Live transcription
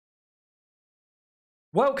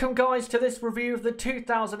Welcome guys to this review of the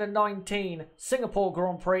 2019 Singapore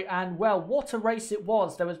Grand Prix, and well, what a race it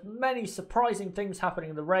was. There was many surprising things happening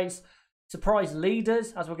in the race, surprise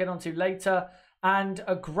leaders as we'll get onto later, and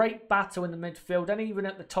a great battle in the midfield and even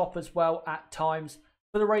at the top as well at times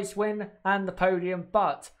for the race win and the podium.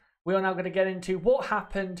 But we are now going to get into what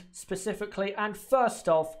happened specifically, and first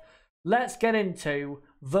off, let's get into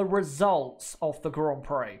the results of the Grand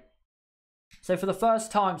Prix. So for the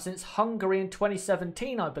first time since Hungary in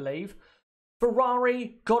 2017, I believe,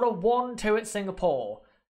 Ferrari got a 1-2 at Singapore.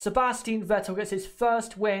 Sebastian Vettel gets his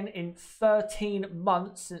first win in 13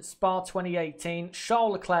 months since Spa 2018.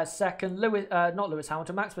 Charles Leclerc second, Max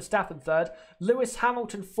Verstappen third, Lewis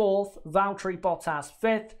Hamilton fourth, Valtteri Bottas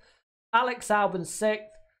fifth, Alex Albon sixth,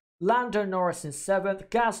 Lando Norris in seventh,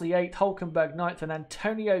 Gasly eighth, Hülkenberg ninth, and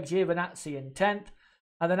Antonio Giovinazzi in 10th.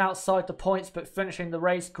 And then outside the points, but finishing the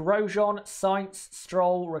race, Grosjean, Sainz,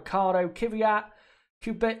 Stroll, Ricciardo, Kvyat,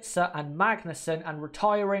 Kubica and Magnussen. And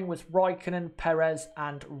retiring was Raikkonen, Perez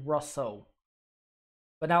and Russell.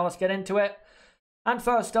 But now let's get into it. And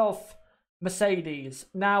first off, Mercedes.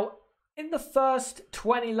 Now, in the first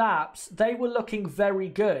 20 laps, they were looking very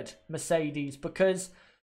good, Mercedes, because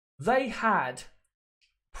they had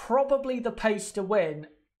probably the pace to win.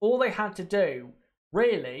 All they had to do,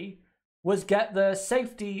 really, was get the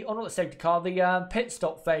safety, or not the safety car, the pit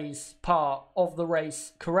stop phase part of the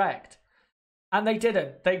race correct. And they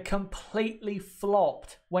didn't. They completely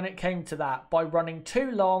flopped when it came to that by running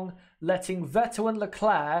too long, letting Vettel and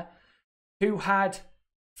Leclerc, who had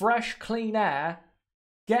fresh, clean air,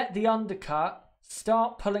 get the undercut,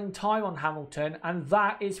 start pulling time on Hamilton, and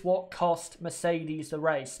that is what cost Mercedes the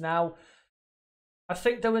race. Now, I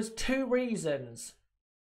think there was two reasons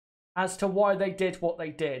as to why they did what they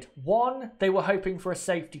did. One, they were hoping for a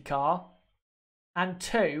safety car. And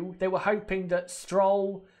two, they were hoping that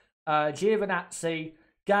Stroll, Giovinazzi,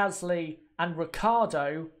 Gasly and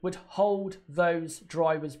Ricciardo would hold those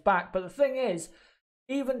drivers back. But the thing is,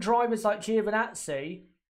 even drivers like Giovinazzi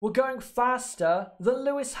were going faster than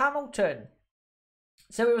Lewis Hamilton.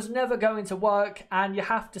 So it was never going to work, and you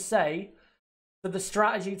have to say that the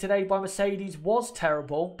strategy today by Mercedes was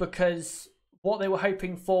terrible, because what they were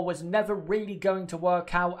hoping for was never really going to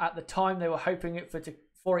work out at the time they were hoping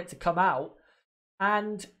for it to come out.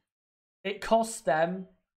 And it cost them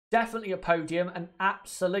definitely a podium and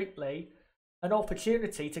absolutely an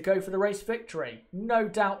opportunity to go for the race victory. No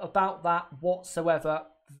doubt about that whatsoever.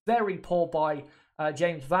 Very poor by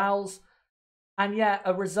James Vowles. And yet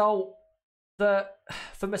a result that,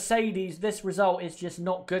 for Mercedes, this result is just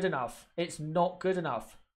not good enough. It's not good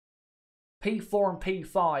enough. P4 and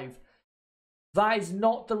P5. That is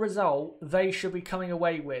not the result they should be coming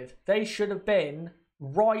away with. They should have been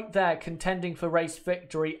right there contending for race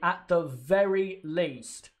victory at the very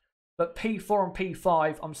least. But P4 and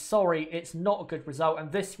P5, I'm sorry, it's not a good result.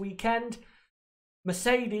 And this weekend,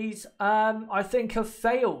 Mercedes, I think, have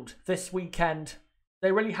failed this weekend.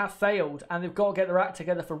 They really have failed. And they've got to get their act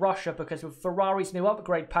together for Russia, because with Ferrari's new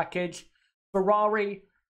upgrade package, Ferrari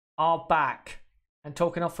are back. And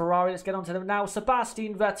talking of Ferrari, let's get on to them now.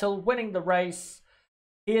 Sebastian Vettel winning the race.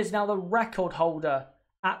 He is now the record holder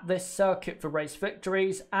at this circuit for race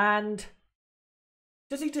victories. And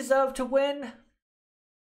does he deserve to win?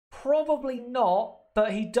 Probably not,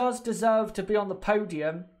 but he does deserve to be on the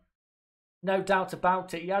podium. No doubt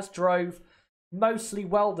about it. He has drove mostly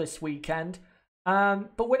well this weekend.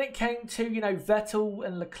 But when it came to, Vettel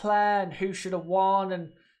and Leclerc and who should have won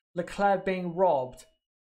and Leclerc being robbed,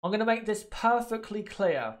 I'm going to make this perfectly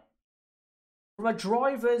clear. From a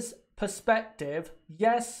driver's perspective,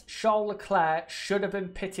 yes, Charles Leclerc should have been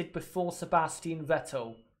pitted before Sebastian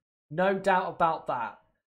Vettel. No doubt about that.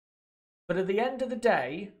 But at the end of the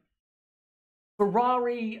day,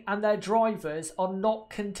 Ferrari and their drivers are not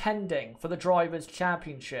contending for the Drivers'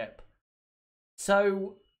 Championship.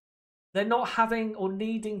 So they're not having or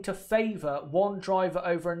needing to favour one driver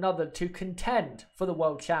over another to contend for the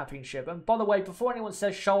World Championship. And by the way, before anyone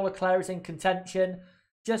says Charles Leclerc is in contention,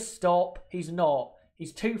 just stop. He's not.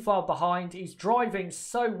 He's too far behind. He's driving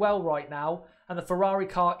so well right now, and the Ferrari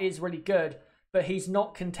car is really good, but he's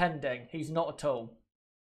not contending. He's not at all.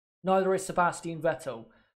 Neither is Sebastian Vettel.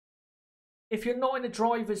 If you're not in a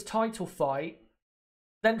driver's title fight,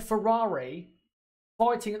 then Ferrari,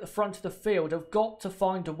 fighting at the front of the field, have got to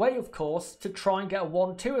find a way, of course, to try and get a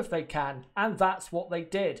 1-2 if they can. And that's what they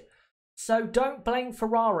did. So don't blame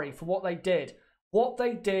Ferrari for what they did. What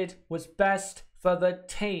they did was best for the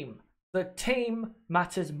team. The team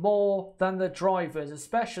matters more than the drivers,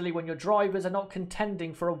 especially when your drivers are not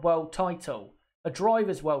contending for a world title. A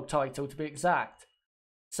driver's world title, to be exact.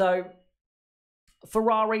 So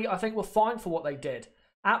Ferrari, I think, were fine for what they did.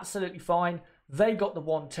 absolutely fine. They got the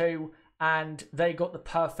 1-2 and they got the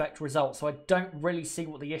perfect result. So I don't really see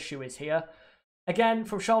what the issue is here. Again,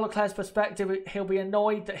 from Charles Leclerc's perspective, he'll be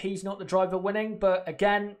annoyed that he's not the driver winning. But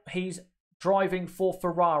again, he's driving for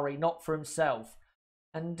Ferrari, not for himself.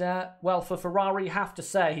 And, well, for Ferrari, you have to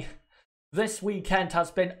say, this weekend has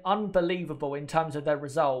been unbelievable in terms of their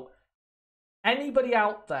result. Anybody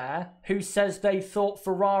out there who says they thought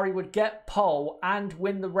Ferrari would get pole and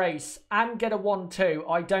win the race and get a 1-2,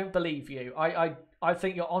 I don't believe you. I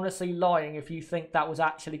think you're honestly lying if you think that was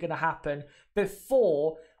actually going to happen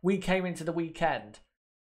before we came into the weekend.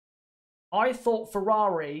 I thought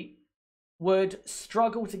Ferrari would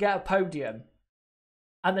struggle to get a podium,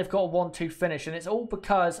 and they've got a 1-2 finish, and it's all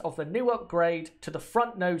because of the new upgrade to the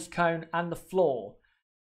front nose cone and the floor.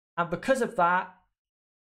 And because of that,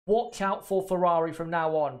 watch out for Ferrari from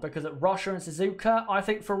now on, because at Russia and Suzuka, I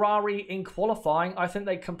think Ferrari in qualifying, I think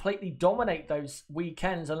they completely dominate those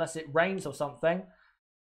weekends unless it rains or something.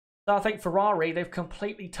 So I think Ferrari, they've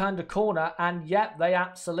completely turned a corner, and yet they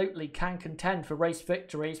absolutely can contend for race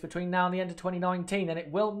victories between now and the end of 2019, and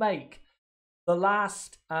it will make the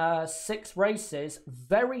last 6 races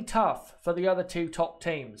very tough for the other 2 top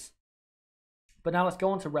teams. But now let's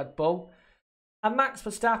go on to Red Bull. And Max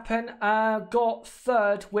Verstappen got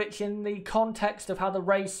 3rd, which in the context of how the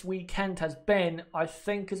race weekend has been, I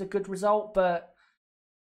think is a good result. But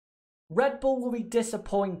Red Bull will be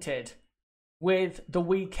disappointed with the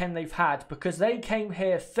weekend they've had, because they came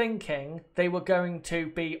here thinking they were going to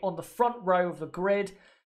be on the front row of the grid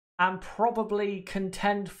and probably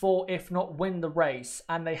contend for, if not win the race,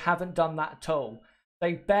 and they haven't done that at all.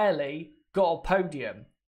 They barely got a podium.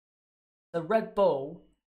 The Red Bull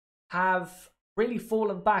have really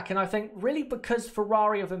fallen back, and I think really because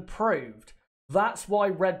Ferrari have improved, that's why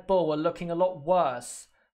Red Bull are looking a lot worse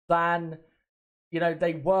than, you know,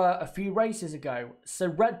 they were a few races ago. So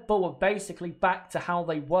Red Bull are basically back to how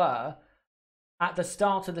they were at the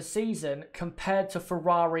start of the season compared to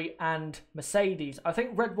Ferrari and Mercedes. I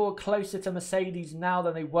think Red Bull are closer to Mercedes now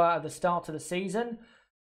than they were at the start of the season.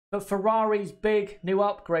 But Ferrari's big new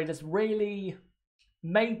upgrade has really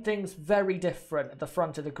made things very different at the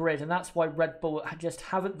front of the grid. And that's why Red Bull just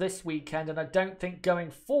haven't this weekend. And I don't think going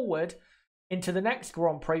forward into the next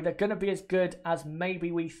Grand Prix, they're going to be as good as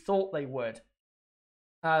maybe we thought they would.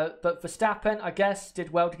 But Verstappen, I guess, did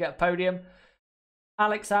well to get a podium.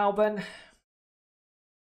 Alex Albon,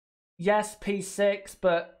 yes, P6,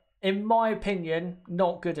 but in my opinion,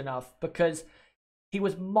 not good enough, because he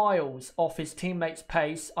was miles off his teammates'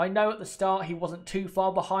 pace. I know at the start he wasn't too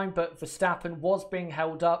far behind, but Verstappen was being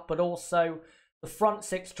held up, but also the front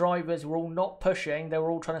 6 drivers were all not pushing. They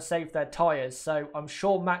were all trying to save their tyres. So I'm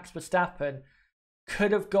sure Max Verstappen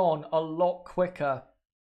could have gone a lot quicker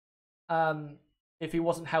if he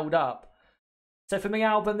wasn't held up. So for me,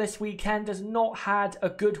 Albon this weekend has not had a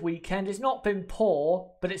good weekend. It's not been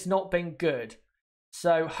poor, but it's not been good.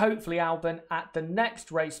 So hopefully Albon at the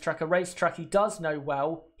next racetrack, a racetrack he does know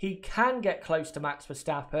well, he can get close to Max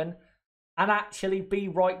Verstappen and actually be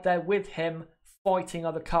right there with him fighting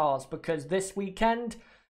other cars, because this weekend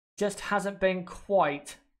just hasn't been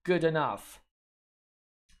quite good enough.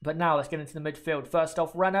 But now let's get into the midfield. First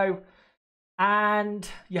off, Renault. And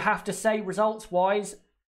you have to say, results-wise,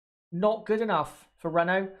 not good enough for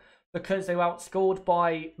Renault, because they were outscored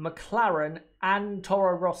by McLaren and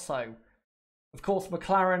Toro Rosso. Of course,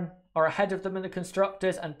 McLaren are ahead of them in the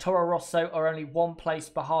Constructors, and Toro Rosso are only 1 place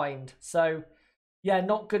behind. So, yeah,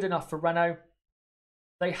 not good enough for Renault.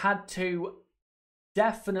 They had to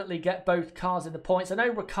definitely get both cars in the points. I know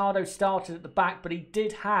Ricciardo started at the back, but he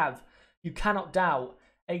did have, you cannot doubt,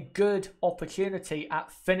 a good opportunity at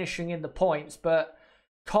finishing in the points, but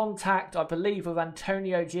contact, I believe, with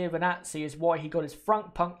Antonio Giovinazzi is why he got his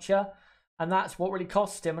front puncture, and that's what really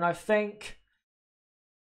cost him. And I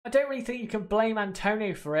don't really think you can blame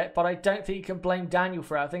Antonio for it, but I don't think you can blame Daniel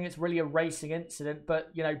for it. I think it's really a racing incident, but,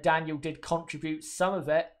 you know, Daniel did contribute some of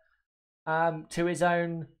it to his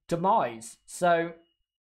own demise. So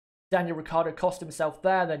Daniel Ricciardo cost himself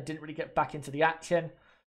there, then didn't really get back into the action.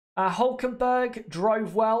 Hülkenberg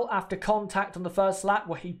drove well after contact on the first lap,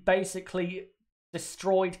 where he basically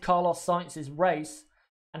destroyed Carlos Sainz's race.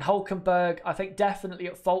 And Hülkenberg, I think, definitely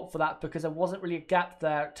at fault for that, because there wasn't really a gap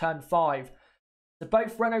there at turn 5. So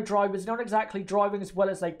both Renault drivers not exactly driving as well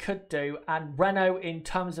as they could do. And Renault, in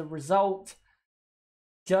terms of result,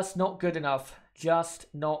 just not good enough. Just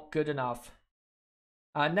not good enough.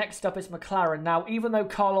 Next up is McLaren. Now, even though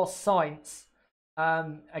Carlos Sainz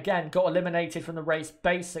again got eliminated from the race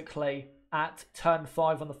basically at turn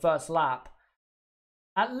 5 on the first lap,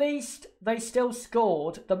 At least they still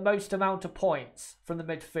scored the most amount of points from the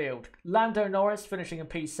midfield. Lando Norris finishing in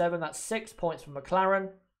P7, that's 6 points from McLaren.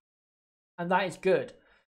 And that is good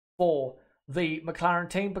for the McLaren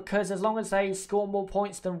team, because as long as they score more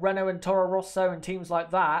points than Renault and Toro Rosso and teams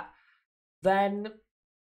like that, then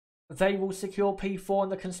they will secure P4 in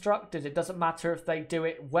the Constructors. It doesn't matter if they do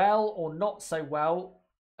it well or not so well.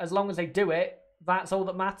 As long as they do it, that's all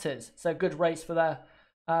that matters. So good race for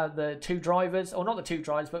the two drivers, or not the two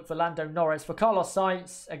drivers, but for Lando Norris. For Carlos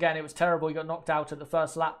Sainz, again, it was terrible. He got knocked out at the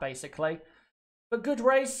first lap, basically. But good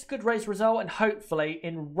race result, and hopefully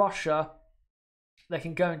in Russia, they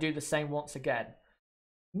can go and do the same once again.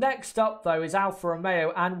 Next up, though, is Alfa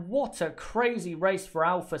Romeo, and what a crazy race for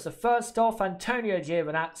Alfa. So first off, Antonio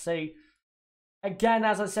Giovinazzi. Again,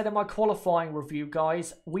 as I said in my qualifying review,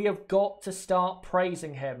 guys, we have got to start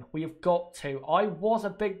praising him. We have got to. I was a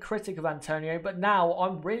big critic of Antonio, but now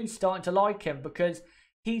I'm really starting to like him because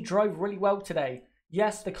he drove really well today.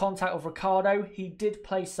 Yes, the contact of Ricciardo, he did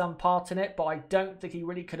play some part in it, but I don't think he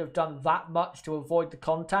really could have done that much to avoid the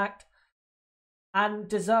contact. And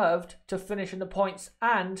deserved to finish in the points,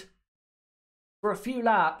 and for a few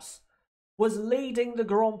laps was leading the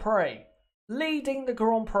Grand Prix.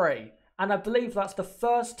 And I believe that's the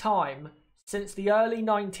first time since the early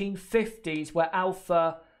 1950s where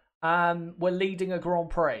Alfa were leading a Grand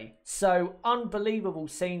Prix. So unbelievable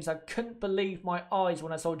scenes. I couldn't believe my eyes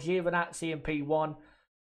when I saw Giovinazzi in P1,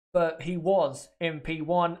 but he was in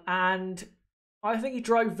P1, and I think he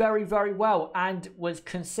drove very, very well and was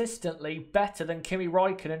consistently better than Kimi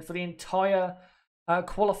Raikkonen for the entire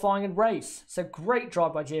qualifying and race. So great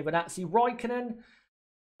drive by Giovinazzi. Raikkonen,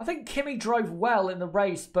 I think Kimi drove well in the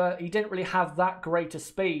race, but he didn't really have that greater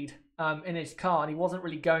speed in his car, and he wasn't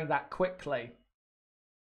really going that quickly.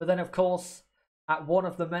 But then, of course, at one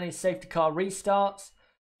of the many safety car restarts,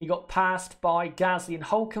 he got passed by Gasly and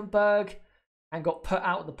Hülkenberg and got put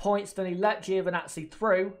out of the points. Then he let Giovinazzi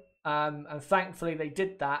through. And thankfully they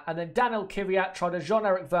did that. And then Daniel Kvyat tried a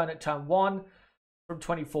Jean-Eric Vergne at turn 1 from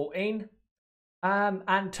 2014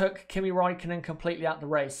 and took Kimi Raikkonen completely out of the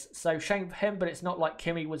race. So shame for him, but it's not like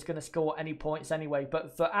Kimi was going to score any points anyway.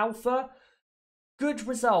 But for Alfa, good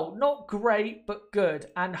result. Not great, but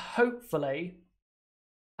good. And hopefully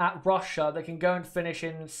at Russia they can go and finish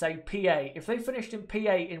in, say, P8. If they finished in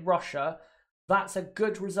P8 in Russia, that's a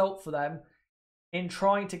good result for them in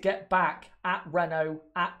trying to get back at Renault,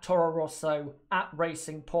 at Toro Rosso, at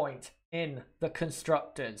Racing Point in the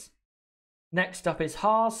Constructors. Next up is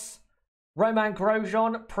Haas. Romain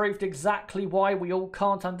Grosjean proved exactly why we all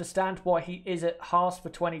can't understand why he is at Haas for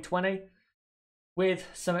 2020, with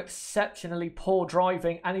some exceptionally poor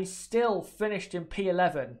driving, and he still finished in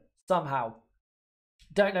P11 somehow.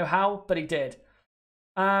 Don't know how, but he did.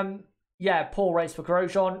 Yeah, poor race for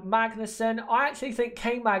Grosjean. Magnussen, I actually think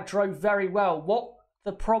K-Mag drove very well. What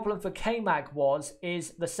the problem for K-Mag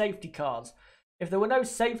is the safety cars. If there were no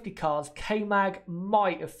safety cars, K-Mag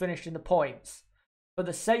might have finished in the points. But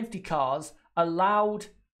the safety cars allowed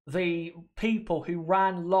the people who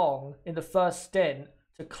ran long in the first stint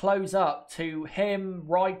to close up to him,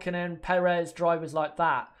 Raikkonen, Perez, drivers like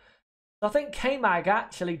that. So I think K-Mag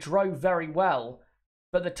actually drove very well.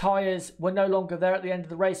 But the tyres were no longer there at the end of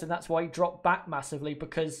the race, and that's why he dropped back massively,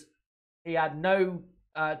 because he had no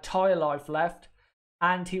tyre life left,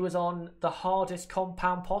 and he was on the hardest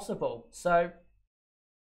compound possible. So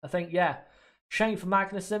I think, yeah, shame for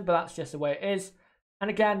Magnussen, but that's just the way it is. And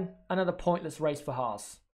again, another pointless race for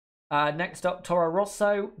Haas. Next up, Toro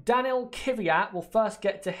Rosso. Daniel Kvyat, we'll first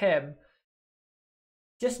get to him.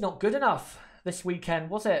 Just not good enough this weekend,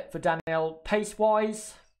 was it, for Daniel?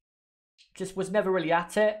 Pace-wise, just was never really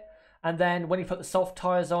at it. And then when he put the soft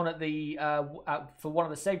tyres on at the for one of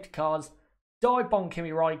the safety cars, dive-bombed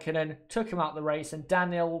Kimi Raikkonen, took him out of the race, and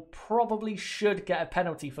Daniel probably should get a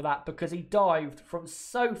penalty for that because he dived from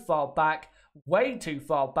so far back, way too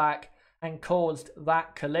far back, and caused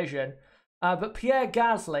that collision. But Pierre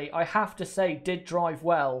Gasly, I have to say, did drive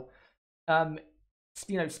well.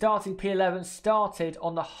 You know, starting P11, started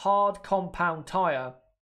on the hard compound tyre,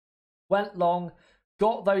 went long,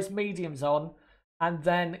 got those mediums on, and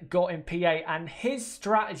then got in P8. And his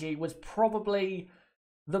strategy was probably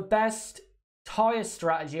the best tyre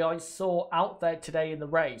strategy I saw out there today in the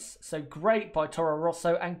race. So great by Toro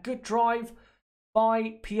Rosso, and good drive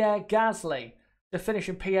by Pierre Gasly to finish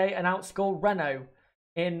in P8 and outscore Renault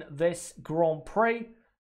in this Grand Prix.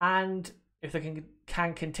 And if they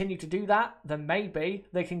can continue to do that, then maybe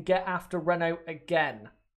they can get after Renault again.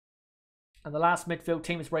 And the last midfield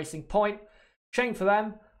team is Racing Point. Shame for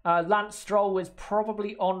them. Lance Stroll was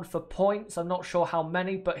probably on for points. I'm not sure how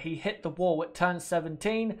many, but he hit the wall at turn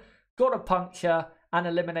 17, got a puncture, and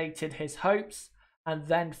eliminated his hopes. And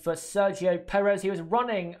then for Sergio Perez, he was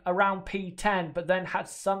running around P10, but then had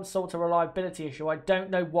some sort of reliability issue. I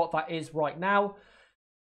don't know what that is right now,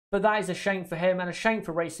 but that is a shame for him and a shame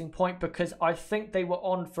for Racing Point, because I think they were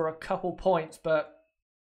on for a couple points, but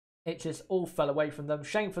it just all fell away from them.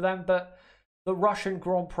 Shame for them, but the Russian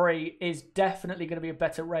Grand Prix is definitely going to be a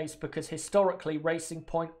better race, because historically Racing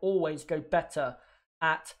Point always go better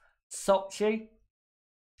at Sochi.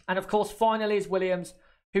 And of course, finally is Williams,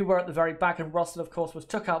 who were at the very back, and Russell, of course, was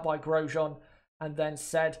took out by Grosjean, and then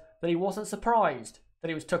said that he wasn't surprised that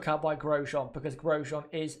he was took out by Grosjean, because Grosjean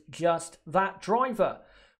is just that driver.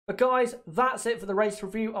 But guys, that's it for the race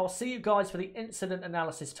review. I'll see you guys for the incident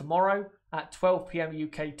analysis tomorrow at 12 PM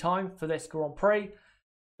UK time for this Grand Prix.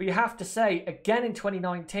 But you have to say, again in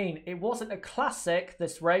 2019, it wasn't a classic,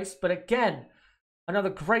 this race, but again, another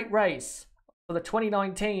great race for the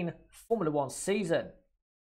 2019 Formula 1 season.